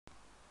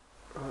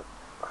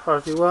Hi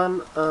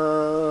everyone.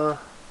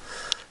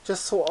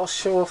 Just thought I'll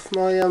show off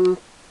my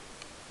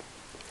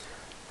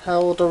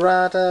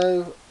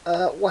dorado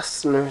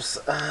westerners,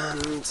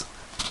 and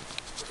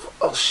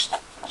I'll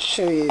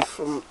show you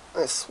from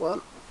this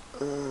one.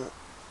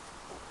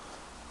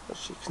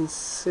 As you can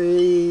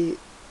see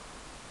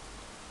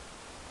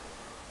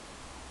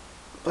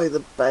by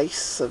the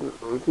base,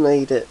 I've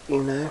made it,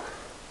 you know,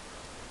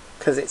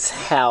 because it's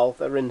hell.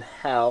 They're in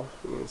hell,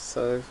 and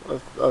so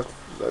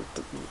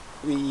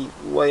the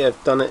way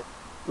I've done it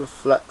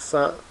reflects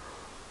that.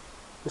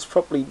 It's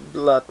probably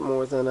blood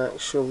more than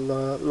actual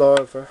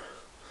larva.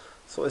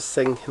 That's what I was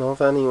thinking of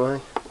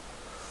anyway.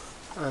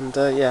 And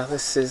yeah,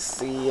 this is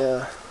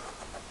the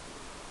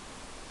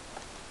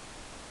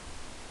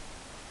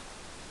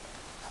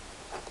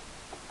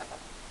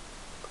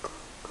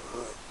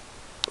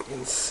you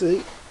can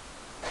see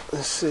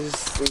this is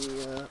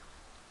the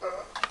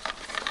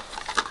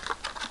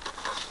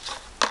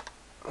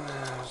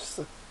just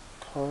the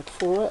card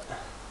for it.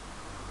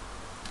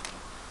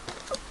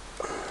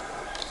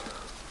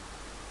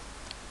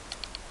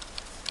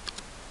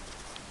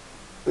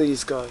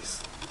 These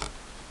guys.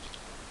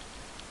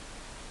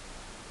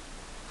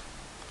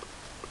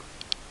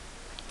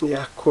 The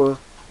aqua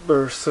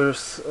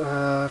bursers,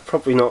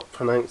 probably not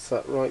pronounced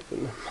that right, but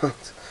never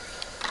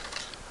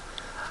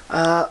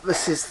mind.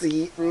 This is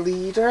the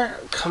leader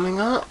coming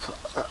up.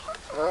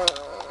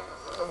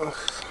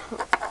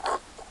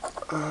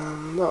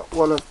 That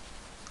one I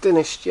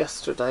finished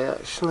yesterday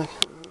actually.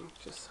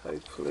 Just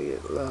hopefully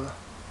it'll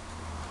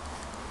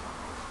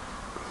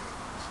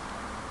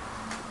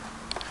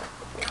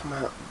come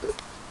out a bit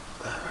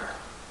there.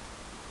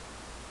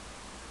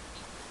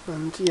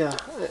 And yeah,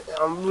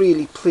 I'm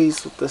really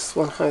pleased with this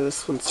one, how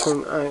this one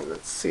turned out.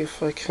 Let's see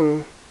if I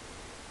can...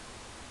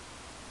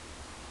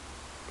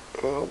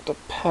 Well, it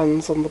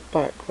depends on the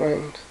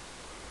background.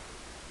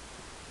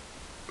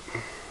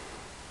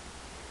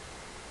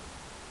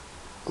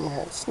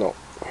 Yeah, it's not...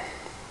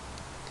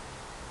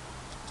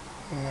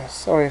 Yeah,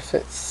 sorry if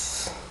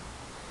it's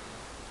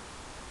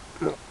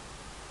not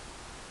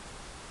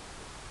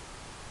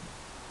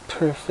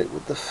perfect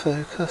with the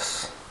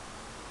focus.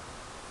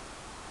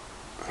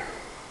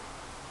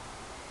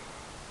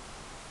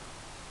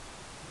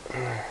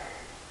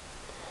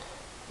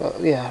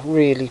 But yeah,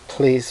 really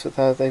pleased with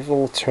how they've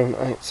all turned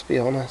out, to be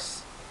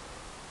honest.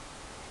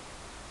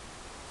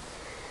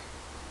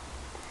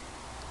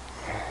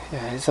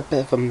 Yeah, it's a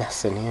bit of a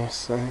mess in here,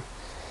 so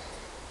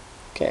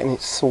getting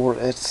it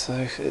sorted,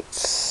 so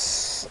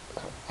it's...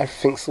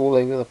 everything's all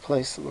over the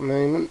place at the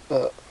moment,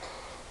 but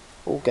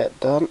all get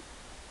done.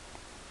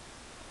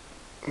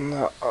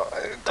 No,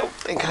 I don't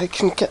think I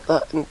can get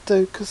that in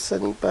focus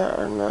any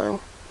better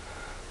now,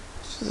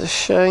 which is a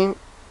shame.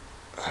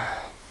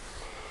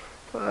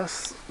 But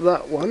that's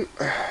that one.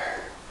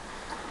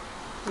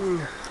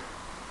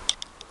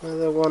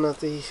 Another one of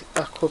the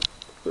aqua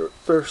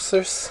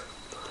bursers,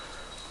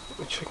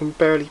 which I can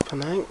barely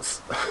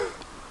pronounce.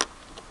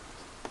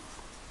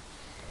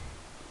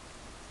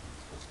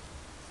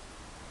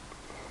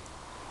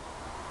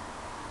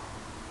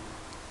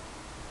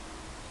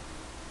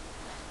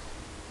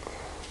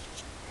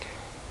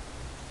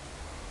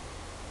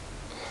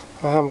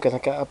 I am going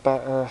to get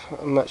a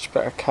much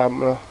better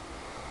camera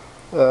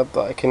that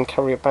I can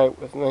carry about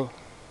with me.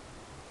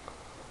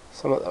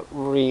 Something that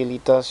really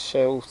does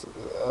show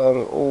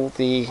all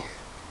the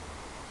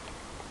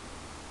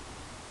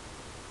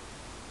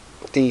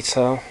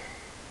detail.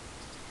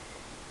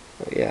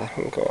 But yeah, I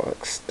haven't got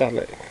like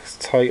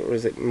stalactite, or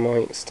is it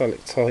mite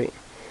stalactite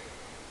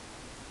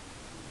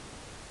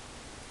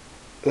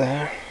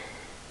there.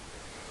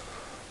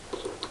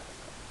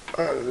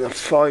 And the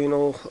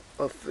final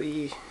of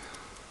the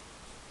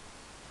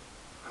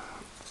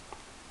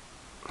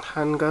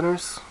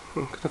handgunners,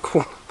 I'm going to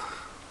call them,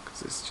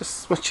 because it's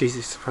just much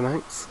easier to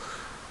pronounce.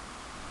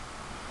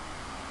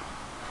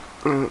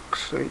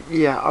 Actually,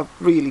 yeah, I'm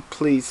really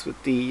pleased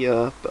with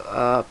the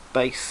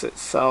base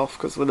itself,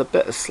 because with a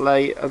bit of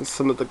slate and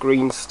some of the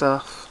green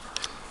stuff,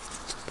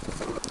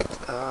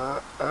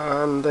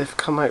 and they've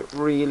come out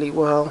really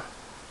well.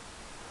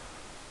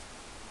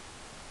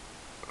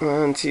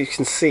 And you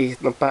can see in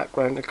the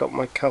background I've got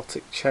my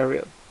Celtic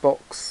Chariot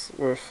box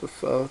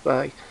worth of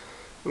they,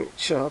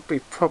 which I'll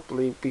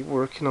probably be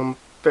working on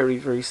very,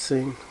 very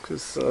soon,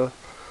 because I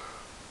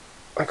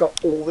got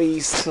all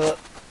these to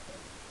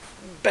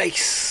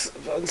base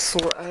and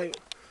sort out,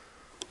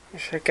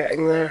 which are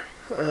getting there.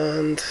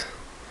 And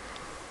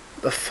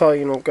the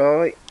final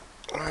guy,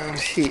 and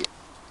he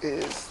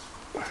is,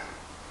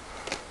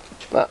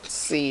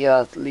 that's the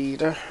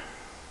leader,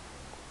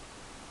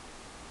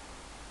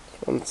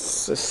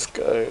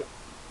 Francisco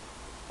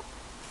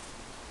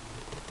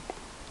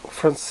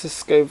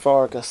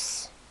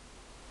Vargas.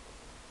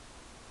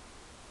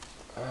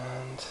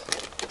 And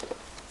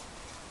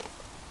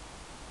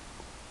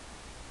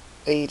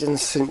Aiden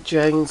St.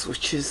 James,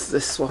 which is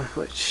this one,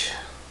 which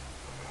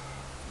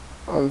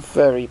I'm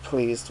very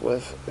pleased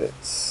with. It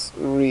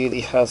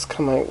really has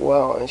come out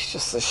well, and it's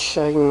just a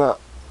shame that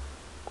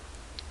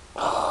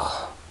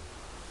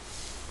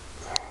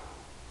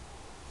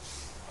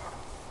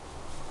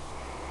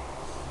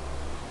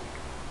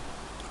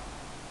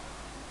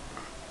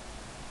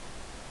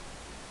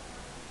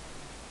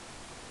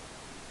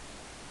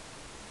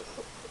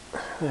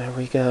There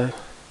we go.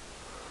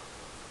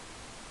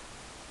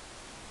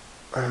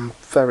 I'm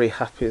very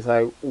happy with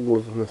how all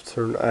of them have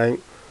turned out.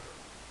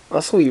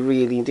 That's all you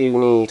really do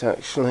need,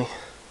 actually,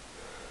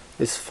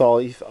 is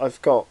 5.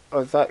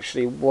 I've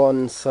actually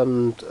won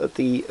some of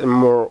the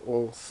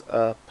Immortals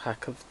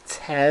pack of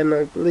 10,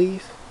 I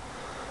believe.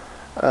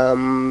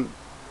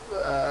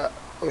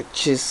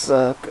 Which is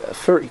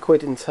 30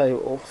 quid in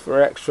total. For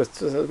extra,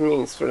 it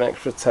means for an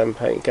extra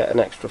 £10 you get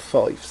an extra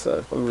 5,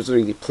 so I was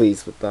really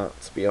pleased with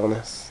that, to be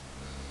honest.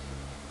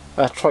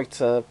 I tried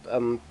to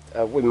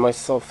win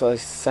myself a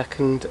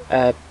second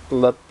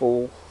Blood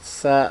Bowl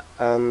set,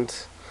 and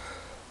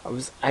I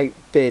was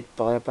outbid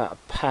by about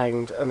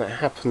 £1, and it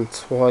happened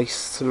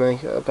twice to me.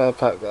 About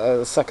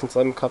the second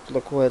time a couple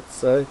of quid,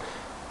 so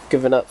I've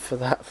given up for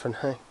that for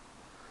now.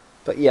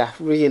 But yeah,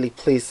 really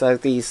pleased how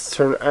these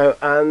turned out.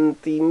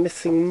 And the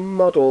missing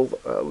model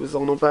I was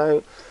on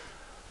about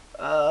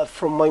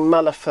from my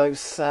Malifaux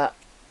set.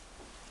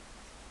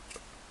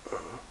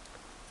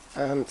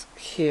 And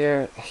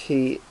here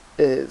he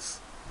is.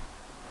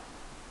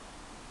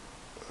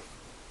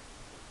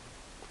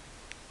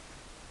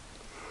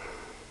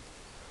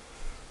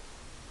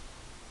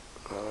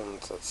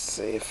 And let's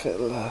see if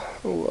it'll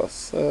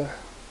was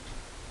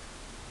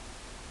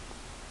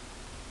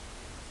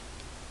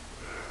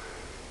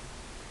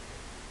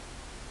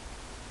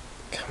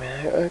coming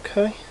out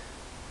okay.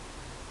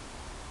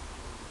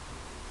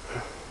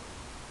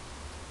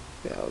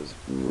 Yeah, I was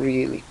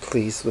really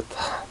pleased with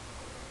that.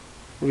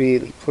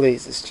 Really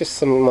pleased. It's just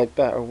some of my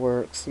better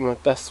work, some of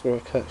my best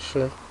work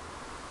actually.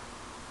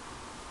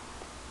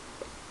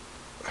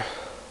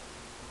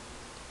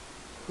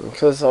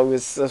 Because I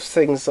was, the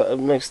things that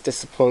I'm most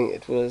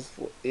disappointed with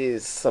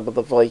is some of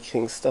the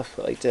Viking stuff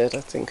that I did.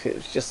 I think it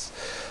was just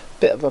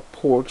a bit of a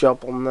poor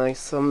job on those,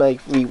 so I may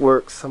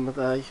rework some of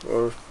they,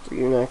 or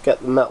you know,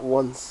 get the metal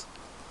ones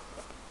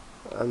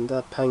and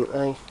paint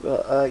they.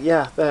 But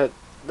yeah,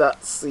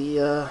 that's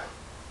the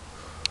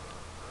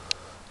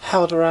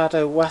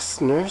dorado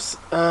westeners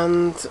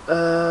and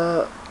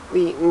the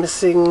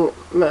missing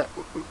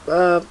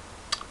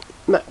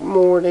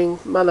Morning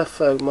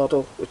Malifaux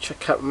model, which I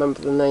can't remember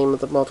the name of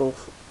the model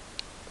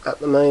at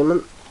the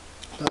moment.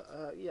 But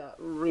yeah,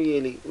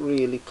 really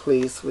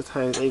pleased with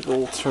how they've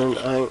all turned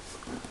out.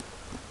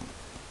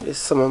 It's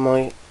some of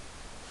my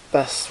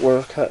best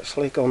work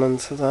actually gone in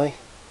today.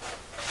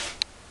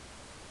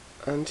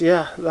 And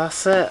yeah,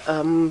 that's it.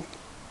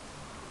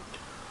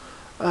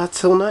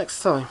 Till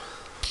next time.